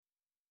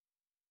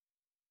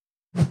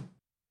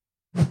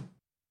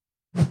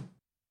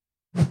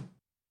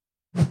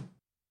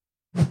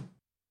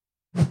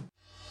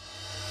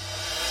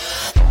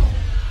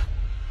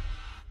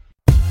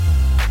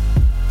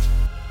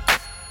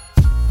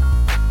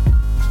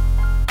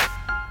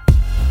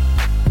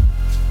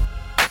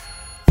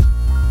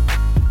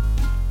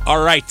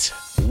All right,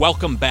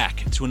 welcome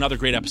back to another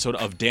great episode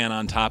of Dan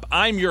on Top.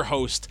 I'm your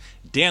host,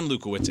 Dan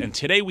Lukowitz, and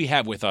today we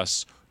have with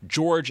us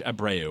George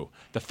Abreu,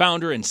 the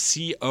founder and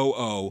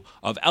COO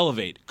of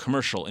Elevate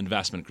Commercial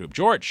Investment Group.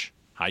 George,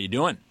 how you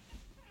doing?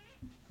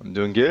 I'm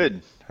doing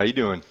good. How you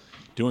doing?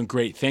 Doing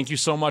great. Thank you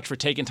so much for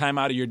taking time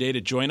out of your day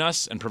to join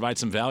us and provide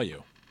some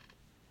value.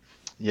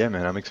 Yeah,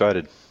 man, I'm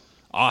excited.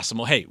 Awesome.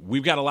 Well, hey,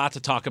 we've got a lot to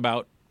talk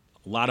about,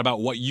 a lot about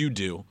what you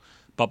do.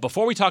 But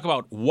before we talk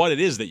about what it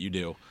is that you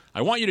do,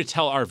 I want you to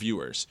tell our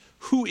viewers,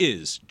 who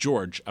is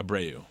George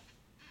Abreu?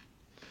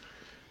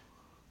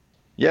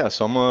 Yeah,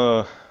 so I'm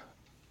a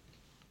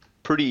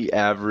pretty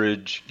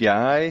average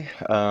guy.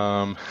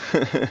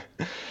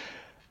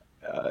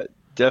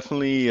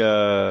 Definitely,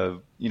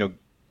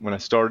 when I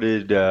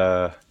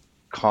started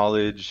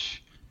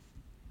college,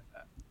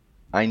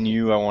 I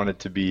knew I wanted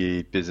to be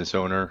a business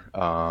owner.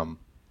 Kind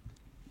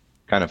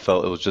of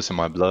felt it was just in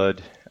my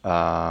blood.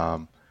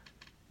 My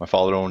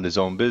father owned his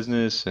own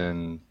business,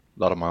 and a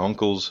lot of my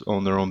uncles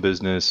owned their own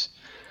business.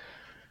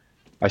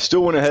 I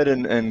still went ahead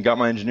and got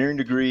my engineering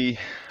degree,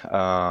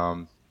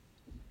 but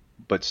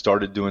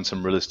started doing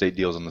some real estate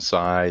deals on the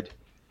side,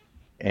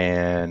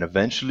 and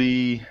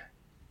eventually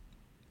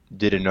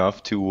did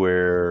enough to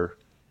where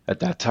at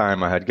that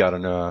time I had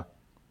gotten a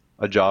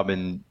job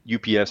in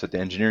UPS at the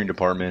engineering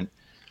department.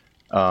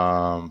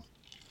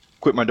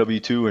 Quit my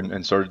W-2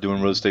 and started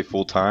doing real estate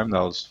full time.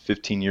 That was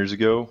 15 years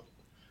ago.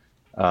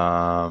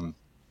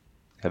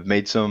 Have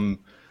made some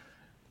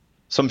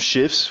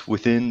shifts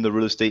within the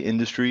real estate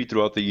industry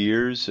throughout the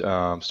years.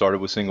 Started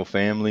with single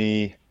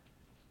family.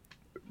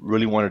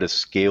 Really wanted to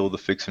scale the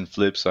fix and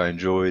flips. I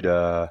enjoyed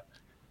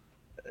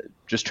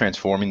just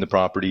transforming the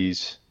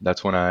properties.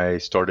 That's when I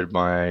started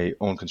my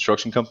own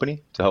construction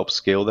company to help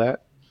scale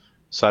that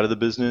side of the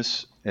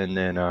business. And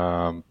then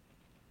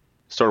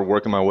started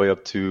working my way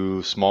up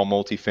to small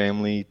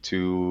multifamily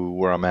to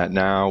where I'm at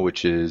now,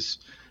 which is,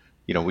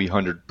 we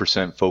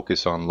 100%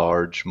 focus on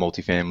large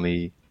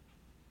multifamily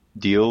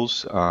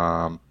deals.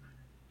 At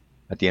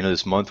the end of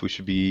this month, we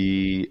should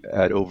be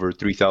at over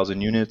 3,000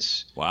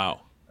 units.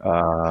 Wow.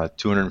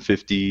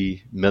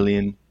 250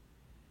 million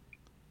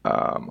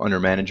under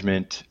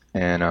management,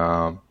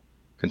 and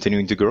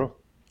continuing to grow.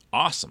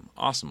 Awesome.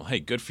 Well, hey,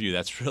 good for you.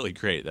 That's really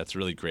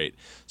great.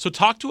 So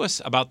talk to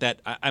us about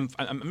that. I'm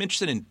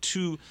interested in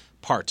two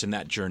parts in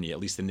that journey, at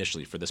least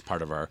initially for this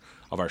part of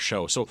our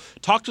show. So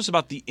talk to us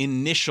about the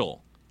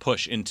initial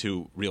push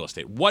into real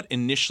estate. What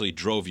initially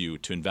drove you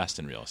to invest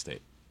in real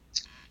estate?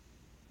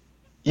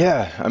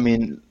 Yeah, I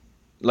mean,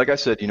 like I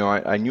said,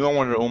 I knew I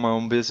wanted to own my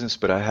own business,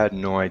 but I had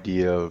no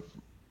idea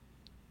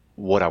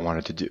what I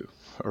wanted to do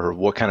or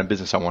what kind of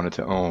business I wanted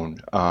to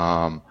own.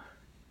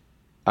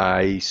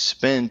 I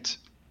spent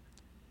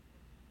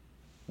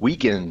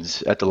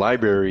weekends at the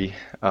library.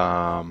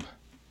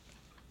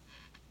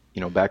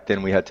 Back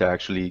then we had to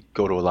actually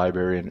go to a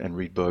library and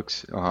read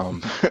books.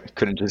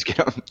 Couldn't just get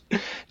on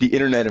the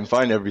internet and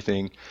find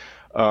everything.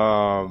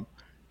 And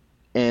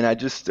I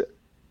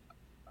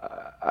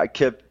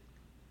kept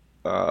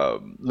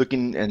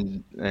looking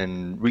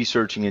and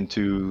researching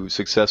into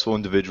successful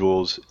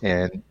individuals,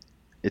 and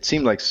it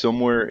seemed like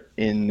somewhere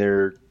in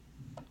their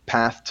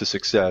path to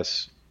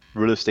success,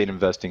 real estate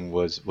investing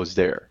was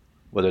there.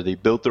 Whether they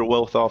built their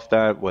wealth off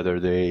that,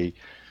 whether they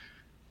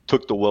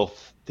took the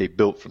wealth they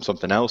built from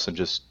something else and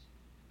just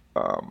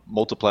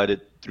multiplied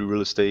it through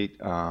real estate,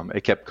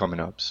 it kept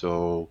coming up.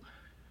 So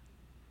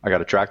I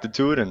got attracted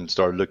to it and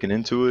started looking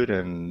into it,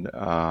 and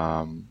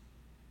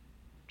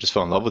just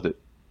fell in love with it.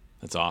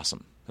 That's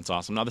awesome.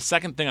 Now, the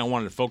second thing I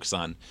wanted to focus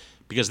on,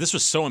 because this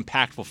was so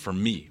impactful for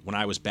me when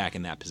I was back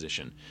in that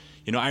position.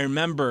 I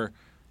remember,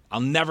 I'll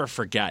never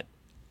forget,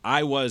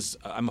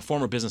 I'm a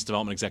former business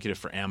development executive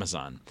for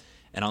Amazon,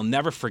 and I'll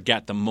never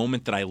forget the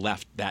moment that I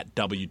left that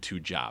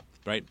W-2 job,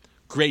 right?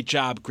 Great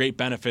job, great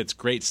benefits,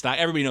 great stock.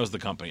 Everybody knows the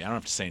company. I don't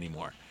have to say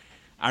anymore.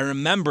 I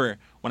remember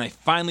when I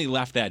finally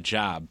left that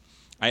job,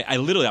 I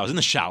was in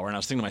the shower and I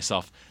was thinking to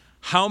myself,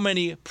 how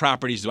many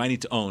properties do I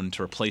need to own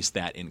to replace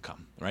that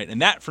income, right?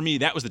 And that, for me,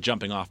 that was the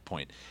jumping off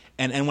point.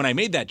 And when I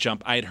made that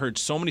jump, I had heard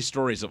so many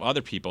stories of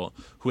other people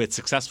who had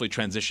successfully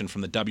transitioned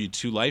from the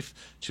W-2 life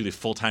to the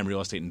full-time real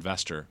estate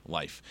investor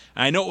life.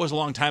 And I know it was a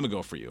long time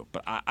ago for you,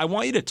 but I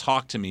want you to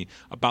talk to me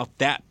about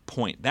that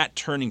point, that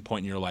turning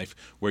point in your life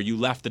where you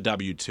left the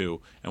W-2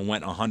 and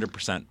went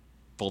 100%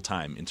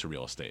 full-time into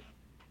real estate.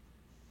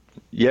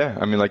 Yeah,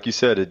 I mean, like you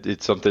said,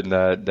 it's something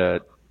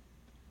that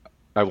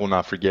I will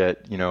not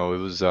forget. It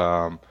was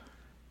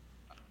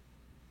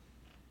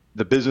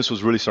the business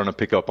was really starting to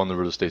pick up on the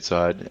real estate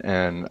side,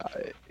 and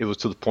it was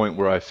to the point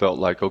where I felt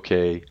like,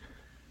 okay,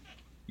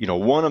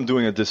 one, I'm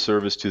doing a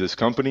disservice to this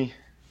company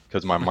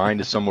because my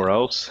mind is somewhere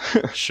else.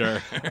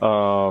 Sure.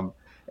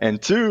 And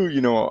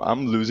two,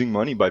 I'm losing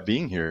money by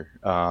being here.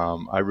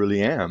 I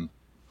really am.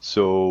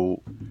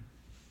 So,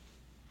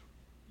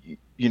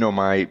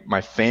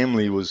 my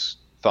family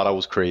thought I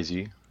was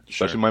crazy,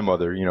 especially my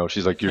mother.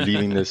 She's like, you're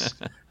leaving this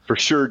for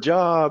sure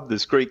job,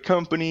 this great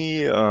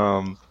company.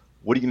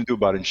 What are you going to do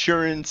about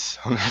insurance?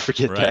 I'll never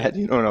forget that.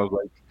 And I was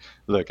like,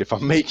 look, if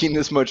I'm making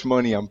this much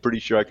money, I'm pretty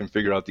sure I can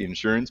figure out the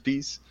insurance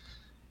piece.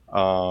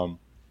 Um,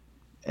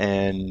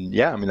 and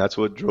yeah, I mean, that's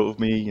what drove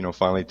me,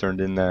 finally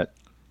turned in that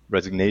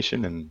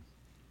resignation and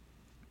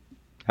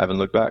haven't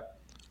looked back.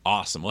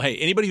 Awesome. Well, hey,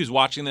 anybody who's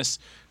watching this,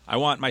 I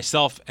want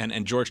myself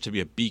and George to be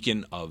a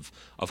beacon of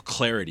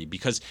clarity,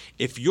 because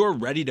if you're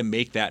ready to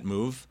make that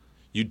move,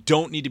 you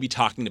don't need to be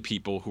talking to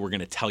people who are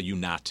going to tell you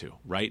not to,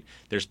 right?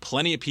 There's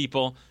plenty of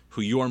people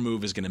who your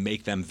move is going to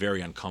make them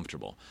very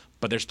uncomfortable.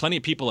 But there's plenty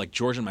of people like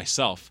George and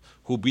myself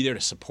who will be there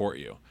to support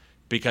you,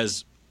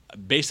 because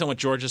based on what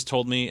George has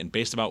told me and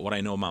based about what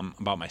I know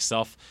about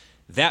myself,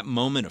 that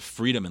moment of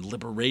freedom and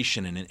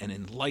liberation and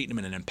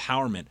enlightenment and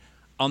empowerment,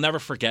 I'll never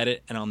forget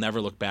it, and I'll never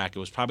look back. It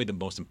was probably the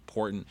most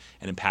important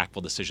and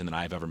impactful decision that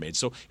I've ever made.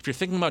 So if you're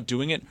thinking about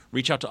doing it,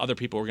 reach out to other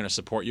people who are going to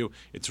support you.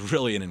 It's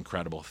really an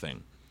incredible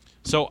thing.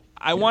 So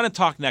I want to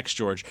talk next,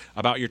 George,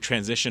 about your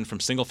transition from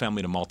single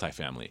family to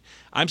multifamily.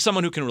 I'm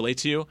someone who can relate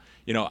to you.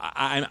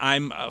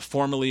 I'm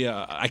formerly,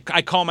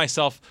 I call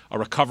myself a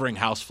recovering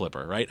house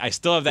flipper, right? I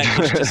still have that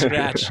itch to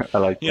scratch. I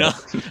like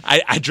that.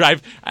 I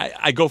drive,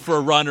 I go for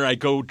a run, or I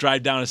go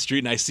drive down a street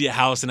and I see a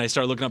house and I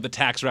start looking up the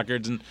tax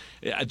records, and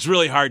it's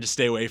really hard to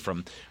stay away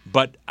from.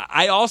 But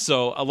I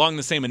also, along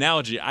the same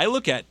analogy, I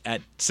look at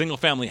single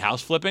family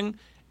house flipping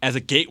as a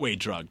gateway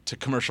drug to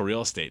commercial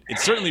real estate. It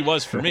certainly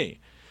was for me.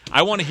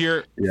 I want to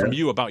hear from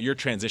you about your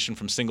transition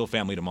from single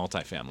family to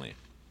multifamily.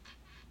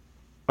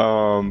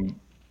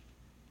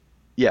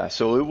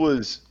 So it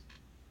was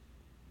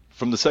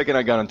from the second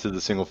I got into the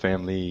single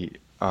family,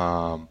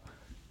 my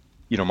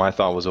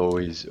thought was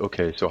always,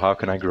 okay, so how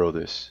can I grow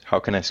this? How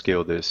can I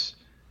scale this?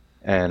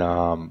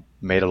 And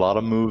made a lot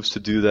of moves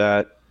to do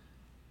that.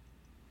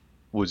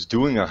 Was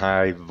doing a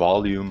high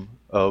volume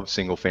of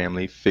single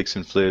family fix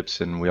and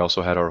flips, and we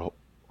also had our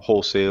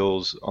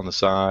wholesales on the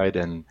side,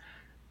 and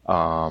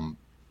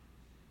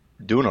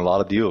doing a lot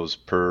of deals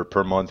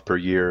per month, per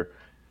year,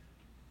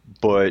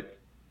 but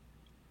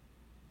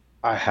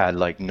I had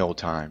like no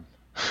time.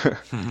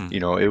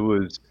 It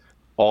was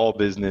all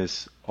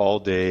business all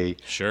day.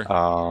 Sure.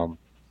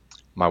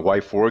 My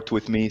wife worked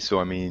with me, so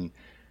I mean,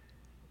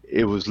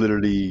 it was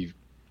literally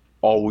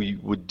all we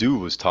would do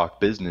was talk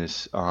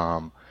business,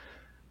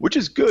 which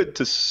is good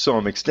to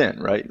some extent,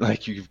 right?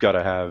 Like you've got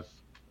to have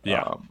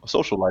a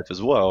social life as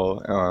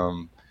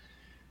well.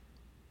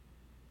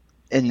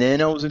 And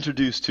then I was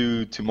introduced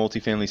to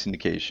multifamily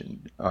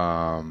syndication.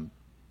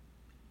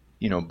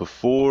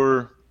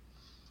 Before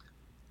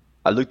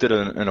I looked at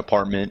an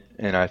apartment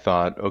and I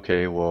thought,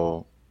 okay,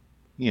 well,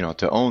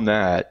 to own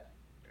that,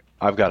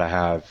 I've got to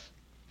have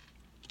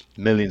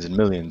millions and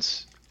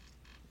millions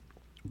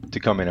to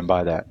come in and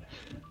buy that.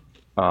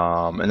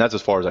 And that's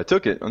as far as I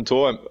took it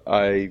until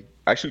I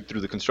actually,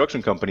 through the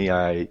construction company,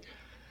 I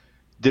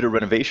did a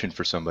renovation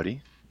for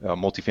somebody, a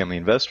multifamily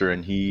investor,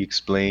 and he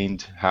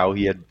explained how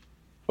he had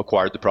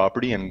acquired the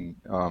property and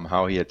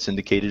how he had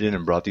syndicated it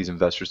and brought these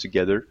investors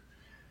together.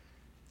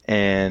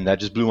 And that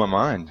just blew my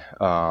mind.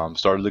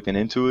 Started looking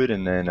into it,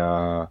 and then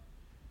I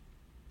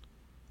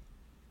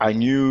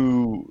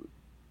knew,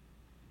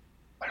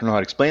 I don't know how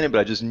to explain it, but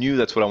I just knew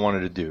that's what I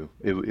wanted to do.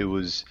 It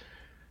was,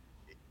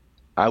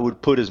 I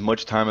would put as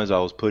much time as I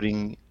was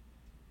putting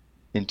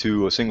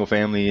into a single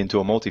family, into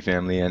a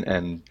multifamily,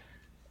 and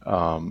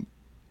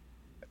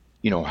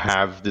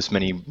have this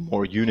many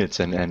more units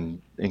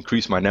and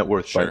increase my net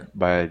worth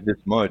by this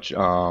much.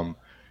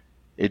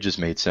 It just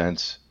made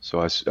sense. So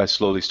I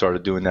slowly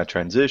started doing that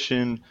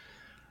transition.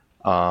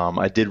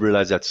 I did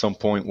realize at some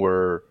point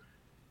where,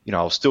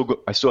 I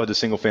still had the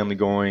single family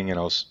going, and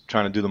I was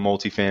trying to do the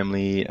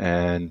multifamily,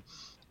 and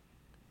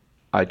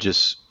I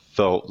just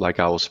felt like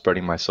I was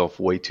spreading myself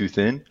way too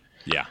thin.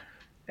 Yeah.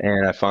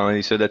 And I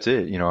finally said, that's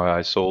it.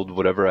 I sold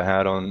whatever I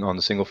had on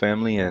the single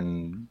family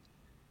and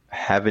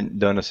haven't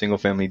done a single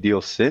family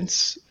deal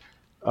since.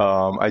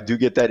 I do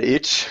get that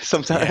itch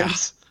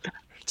sometimes. Yeah.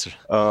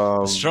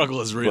 The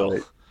struggle is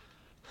real.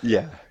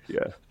 Yeah.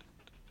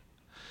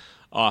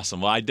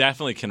 Awesome. Well, I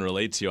definitely can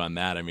relate to you on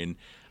that. I mean,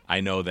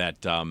 I know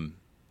that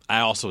I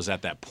also was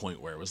at that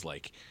point where it was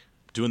like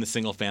doing the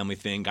single family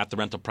thing, got the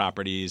rental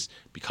properties,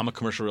 become a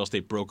commercial real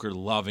estate broker,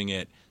 loving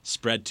it,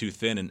 spread too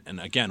thin. And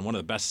again, one of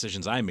the best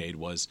decisions I made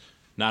was,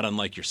 not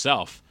unlike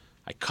yourself,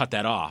 I cut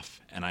that off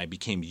and I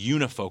became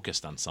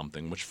unifocused on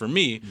something, which for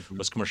me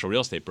was commercial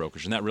real estate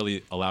brokerage. And that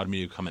really allowed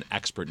me to become an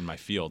expert in my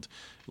field,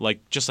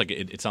 just like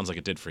it sounds like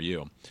it did for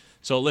you.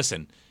 So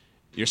listen,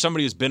 you're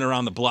somebody who's been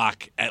around the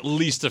block at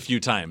least a few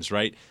times,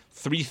 right?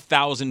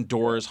 3,000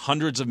 doors,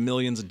 hundreds of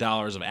millions of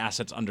dollars of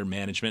assets under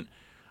management.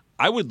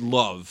 I would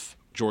love,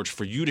 George,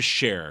 for you to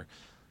share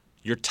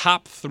your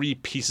top 3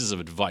 pieces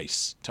of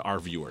advice to our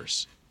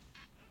viewers.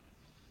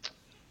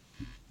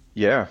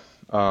 Yeah.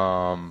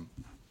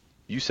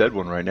 You said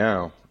one right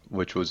now,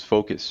 which was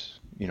focus.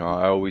 I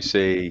always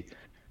say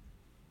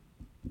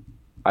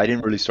I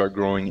didn't really start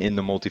growing in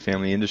the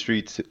multifamily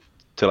industry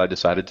till I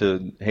decided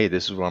hey,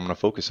 this is what I'm going to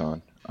focus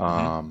on.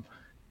 I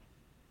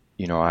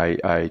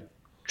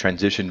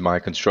transitioned my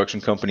construction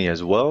company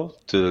as well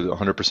to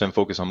 100%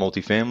 focus on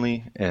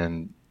multifamily,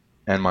 and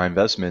and my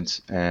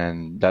investments,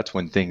 and that's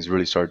when things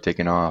really started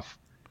taking off.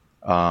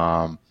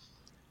 Um,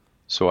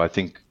 so I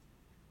think,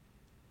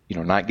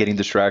 not getting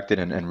distracted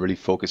and really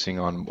focusing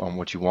on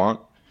what you want,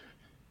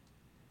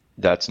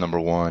 that's number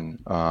one.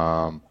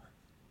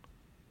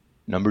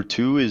 Number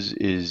two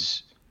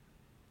is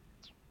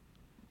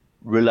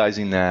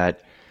realizing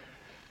that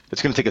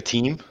it's going to take a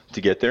team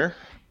to get there,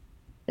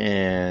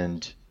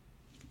 and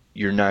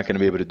you're not going to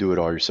be able to do it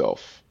all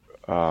yourself.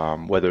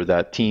 Whether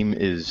that team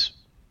is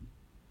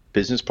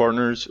business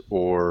partners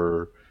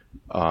or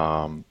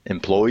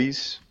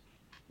employees,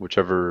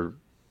 whichever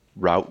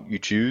route you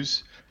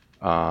choose,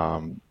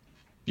 um,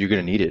 you're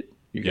going to need it.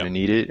 You're going Yep. to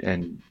need it,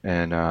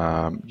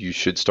 and you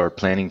should start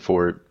planning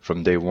for it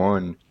from day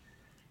one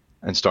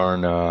and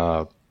starting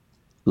to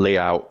lay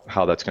out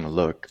how that's going to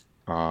look.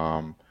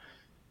 And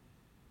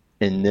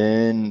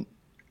then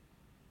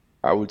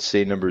I would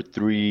say number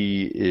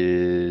three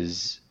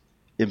is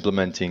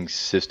implementing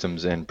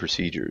systems and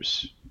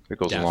procedures that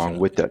goes along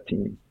with Definitely.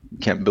 that team. You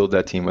can't build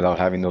that team without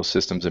having those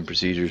systems and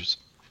procedures,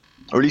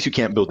 or at least you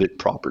can't build it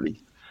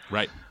properly.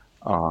 Right.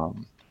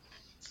 Um,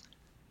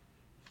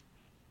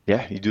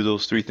 yeah, you do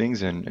those three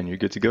things and you're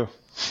good to go.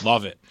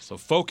 Love it. So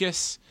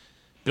focus,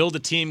 build a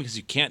team because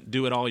you can't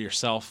do it all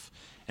yourself,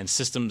 and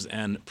systems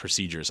and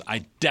procedures.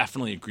 I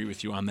definitely agree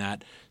with you on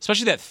that,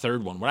 especially that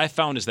third one. What I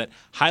found is that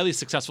highly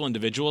successful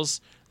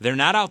individuals, they're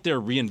not out there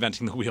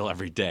reinventing the wheel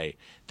every day.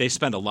 They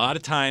spend a lot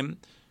of time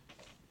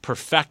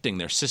perfecting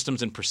their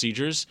systems and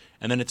procedures,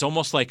 and then it's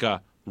almost like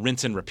a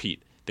rinse and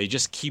repeat. They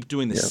just keep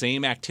doing the Yeah.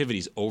 same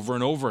activities over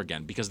and over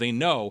again because they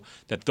know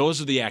that those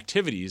are the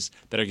activities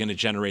that are going to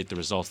generate the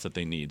results that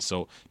they need.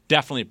 So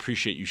definitely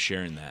appreciate you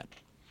sharing that.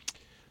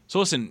 So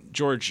listen,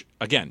 George,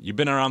 again, you've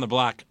been around the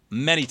block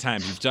many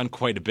times. You've done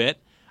quite a bit.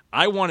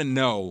 I want to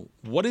know,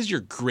 what is your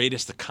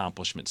greatest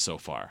accomplishment so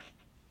far?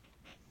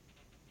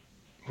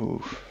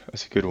 Ooh,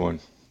 that's a good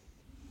one.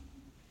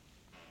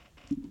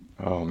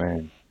 Oh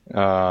man.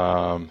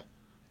 Um,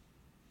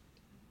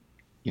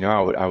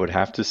 I would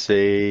have to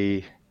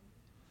say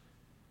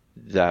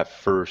that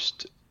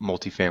first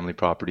multifamily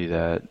property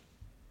that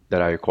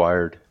I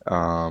acquired.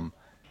 That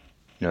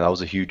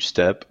was a huge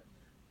step.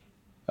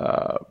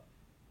 Uh,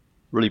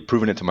 Really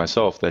proving it to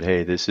myself that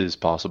hey, this is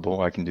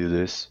possible. I can do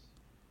this.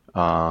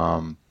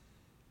 Um,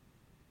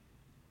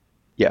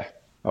 yeah,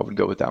 I would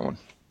go with that one.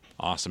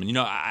 Awesome. And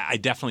I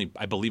definitely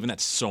I believe in that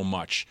so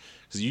much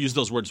because you use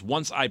those words.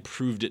 Once I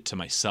proved it to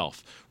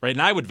myself, right?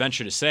 And I would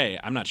venture to say,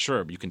 I'm not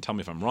sure, but you can tell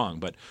me if I'm wrong.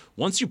 But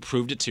once you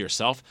proved it to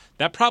yourself,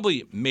 that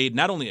probably made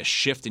not only a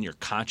shift in your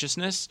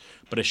consciousness,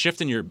 but a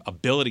shift in your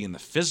ability in the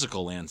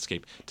physical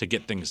landscape to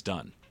get things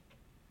done.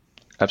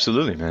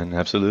 Absolutely, man.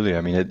 Absolutely.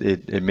 I mean,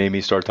 it made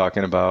me start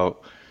talking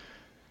about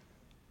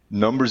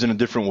numbers in a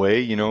different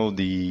way.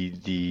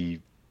 The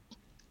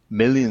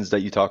millions that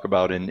you talk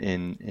about in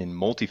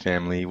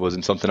multifamily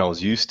wasn't something I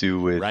was used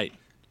to with Right.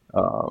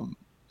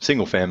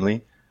 single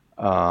family.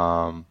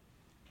 Um,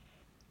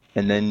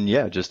 and then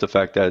yeah, just the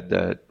fact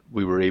that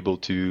we were able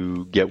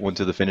to get one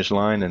to the finish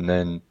line and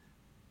then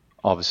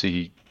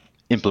obviously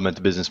implement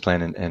the business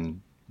plan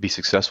and be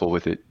successful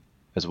with it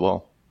as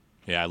well.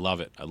 Yeah, I love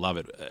it. I love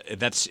it.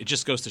 It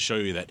just goes to show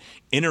you that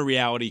inner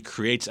reality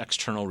creates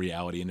external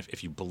reality, and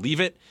if you believe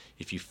it,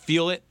 if you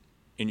feel it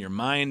in your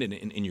mind and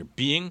in your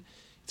being,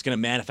 it's going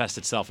to manifest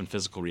itself in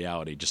physical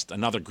reality. Just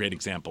another great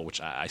example, which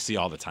I see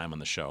all the time on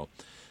the show.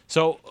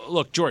 So,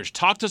 look, George,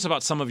 talk to us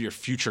about some of your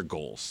future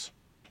goals.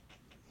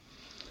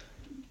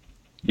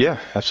 Yeah,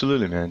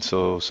 absolutely, man.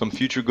 So some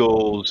future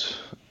goals,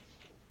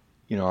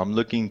 I'm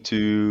looking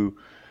to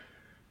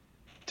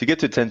get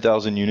to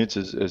 10,000 units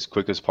as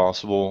quick as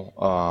possible.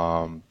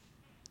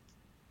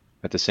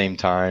 At the same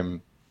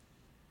time,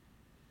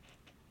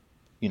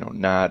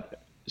 not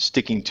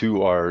sticking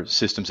to our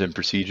systems and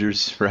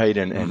procedures, right?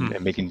 And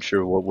making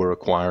sure what we're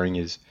acquiring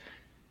is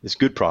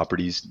good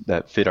properties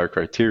that fit our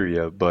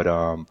criteria, but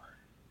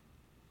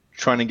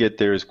trying to get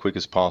there as quick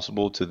as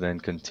possible to then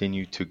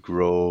continue to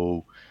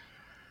grow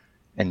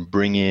and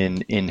bring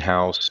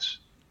in-house.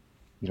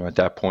 At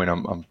that point,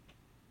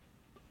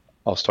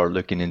 I'll start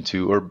looking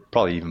into, or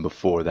probably even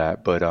before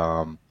that, but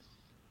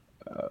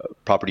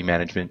property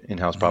management,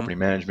 in-house Hmm. property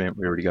management.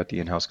 We already got the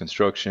in-house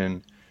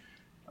construction,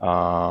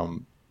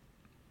 um,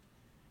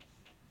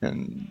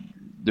 and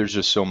there's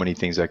just so many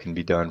things that can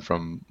be done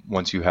from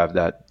once you have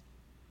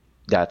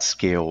that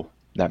scale,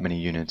 that many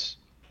units.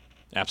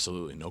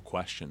 Absolutely, no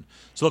question.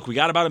 So, look, we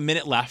got about a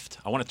minute left.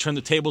 I want to turn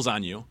the tables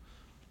on you.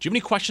 Do you have any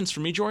questions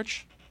for me,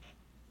 George?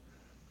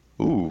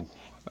 Ooh,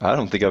 I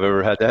don't think I've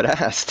ever had that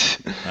asked.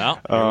 Well,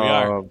 here we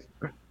are. Um,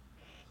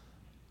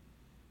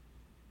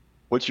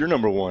 what's your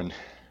number one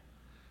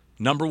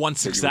Number one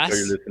that you would tell your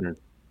success. listeners?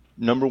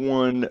 Number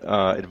one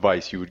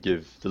advice you would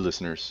give the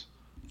listeners?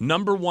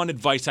 Number one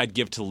advice I'd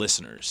give to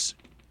listeners.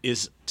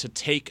 is to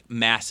take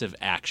massive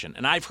action.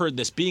 And I've heard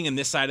this, being in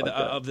this side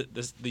of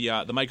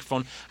the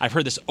microphone, I've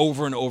heard this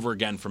over and over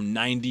again from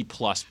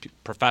 90-plus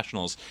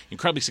professionals,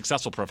 incredibly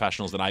successful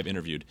professionals that I've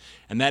interviewed,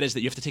 and that is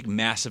that you have to take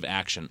massive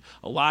action.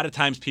 A lot of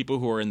times people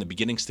who are in the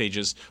beginning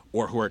stages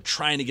or who are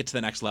trying to get to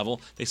the next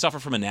level, they suffer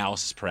from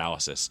analysis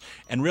paralysis.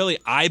 And really,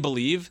 I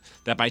believe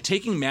that by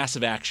taking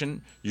massive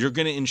action, you're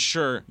going to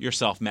ensure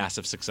yourself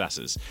massive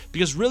successes.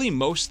 Because really,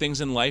 most things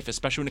in life,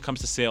 especially when it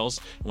comes to sales,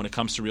 when it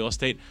comes to real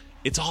estate,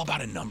 it's all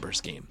about a numbers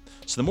game.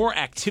 So the more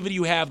activity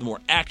you have, the more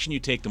action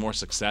you take, the more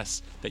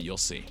success that you'll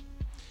see.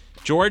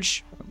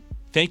 George,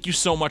 thank you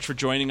so much for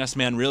joining us,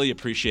 man. Really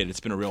appreciate it.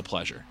 It's been a real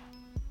pleasure.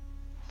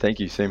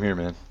 Thank you. Same here,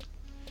 man.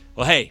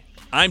 Well, hey,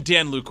 I'm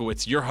Dan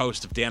Lukowitz, your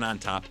host of Dan on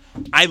Top.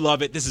 I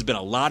love it. This has been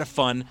a lot of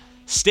fun.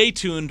 Stay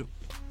tuned.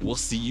 We'll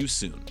see you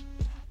soon.